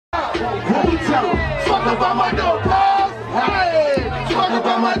tell them, talk about my dope pals. Hey, talk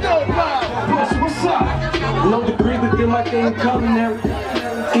about my dope pals. Push, what's up? No degree, but then my thing culinary.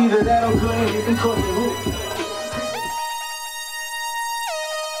 Either that or good, you can call me who?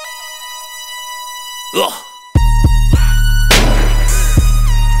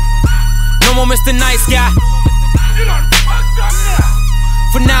 No more Mr. Nice Guy.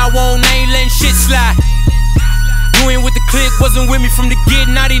 For now on, I ain't letting shit slide. You ain't with the clique, wasn't with me from the get.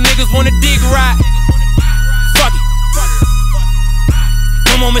 Now these niggas wanna dig right. Fuck it.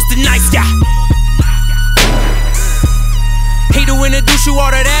 No more Mr. Nice Guy. Hate to introduce you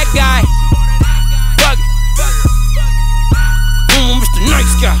all to that guy. Fuck it. No more Mr.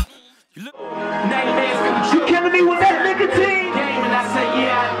 Nice Guy. You killing me with that nicotine? And I said,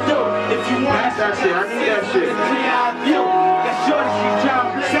 yeah, I do. If you want that shit, I need that shit. Yeah, I do. That shorty, she trying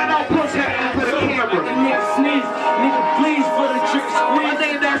to play. Shout out Push Hefner for the camera. The nigga sneeze, nigga please for the trick squeeze. My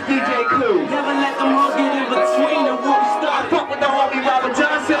name that's DJ Queenz. Never let them all get in between the what we start. I fuck with the homie Robert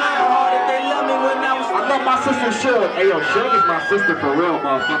Johnson. I heard that they love me when I was. I love my sister Suge. Hey yo, Suge is my sister for real,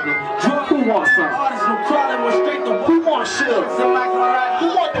 motherfucker. Who wants some? Artists no crawling went straight to who wants Suge? Somebody can ride. Who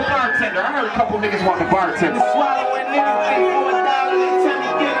want the bartender? I heard a couple niggas want the bartender. Swallowing niggas think $4, they tell me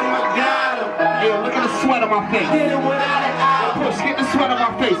get him, I got him. Yeah, look at the sweat on my face. Get him without an eye. Push, get the sweat on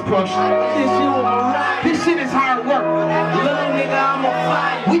my face, Push. This shit is hard work. Little nigga, I'm on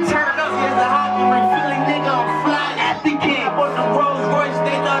fire. We turned up as a hockey ring, Philly nigga, I'm fly. Afty King. I bought the Rolls Royce,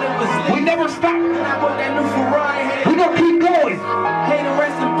 they thought it was lit. We never stop. Then I bought that new Ferrari. We gonna keep going. Hey, the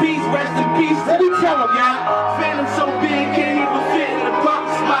rest in peace, rest in peace. What we tell them, y'all? Phantom so big, can't even fit in the pop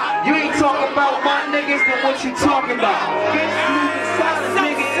spot. You ain't talking about my niggas, then what you talking about?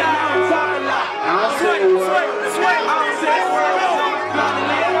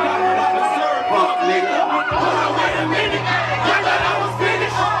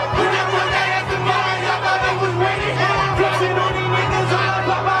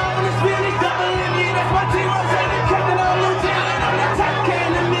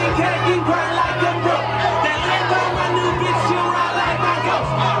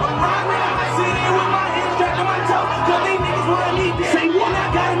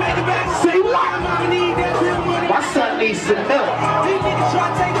 Need some milk.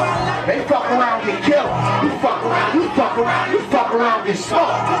 They fuck around and kill. You fuck around, you fuck around, you fuck around and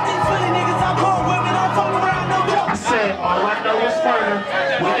smoke. I said, all I know is murder.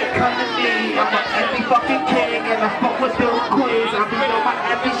 When it come to me, I'm an empty fucking king, and I fuck with them Queenz. I be on my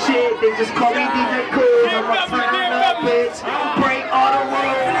empty shit. They just call me DJ Queenz. I'm a turn up bitch. Break all the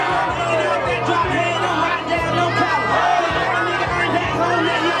rules.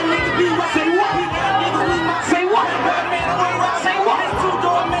 Say what? Say what?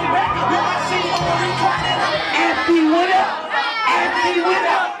 Afty, what up? Afty, what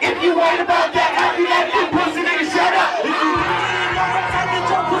up? If you ain't about that, Afty Life, you pussy nigga, shut up. If you ain't about that, get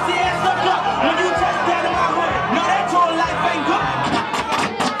your pussy ass up. When you touch that in my hood, no, that your life ain't good.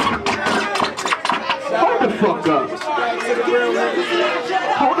 Hold the fuck up.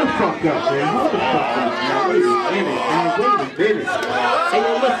 Hold the fuck up, man. Hold the fuck up, man. Wait a minute, man. Wait a minute. Hey,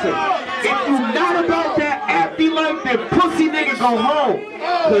 yo, listen. If you not about that Afty Life, then pussy nigga go home.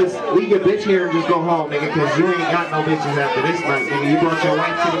 Cause we get bitch here and just go home, nigga. Cause you ain't got no bitches after this night, nigga. You brought your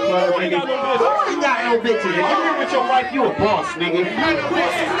wife to the club, nigga. You ain't got no bitches. If you here with your wife, you a boss, nigga. Nigga,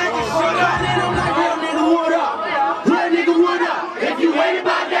 what up? Nigga, what up? If you ain't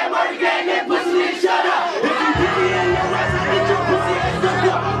about that murder gang, then pussy nigga, shut up. If you put me in your ass, I get your pussy ass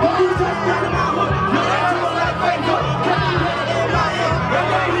up. When you touch down in my hood, no, that your life ain't good. Come on, in my head,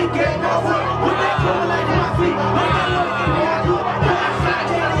 that ain't get no work. When that your life in my feet, like I love you, I do. I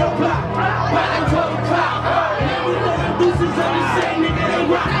tell your block, by that 12 o'clock. And everything I do is on the same nigga, they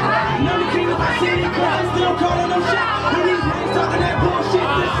rock. None of the king of my city, cause still calling them shots. When these niggas talking that bullshit,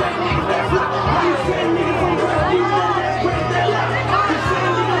 the same niggas that flop. All you same niggas from Grand, these niggas that spread their life. The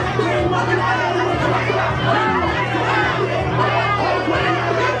same niggas that came up and I had to look like that.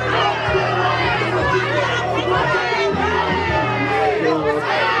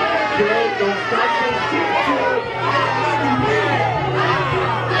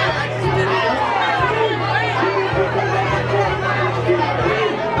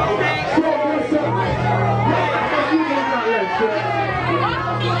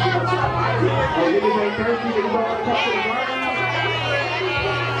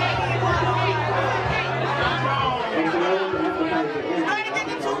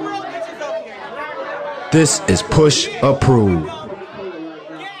 This is Push Approved.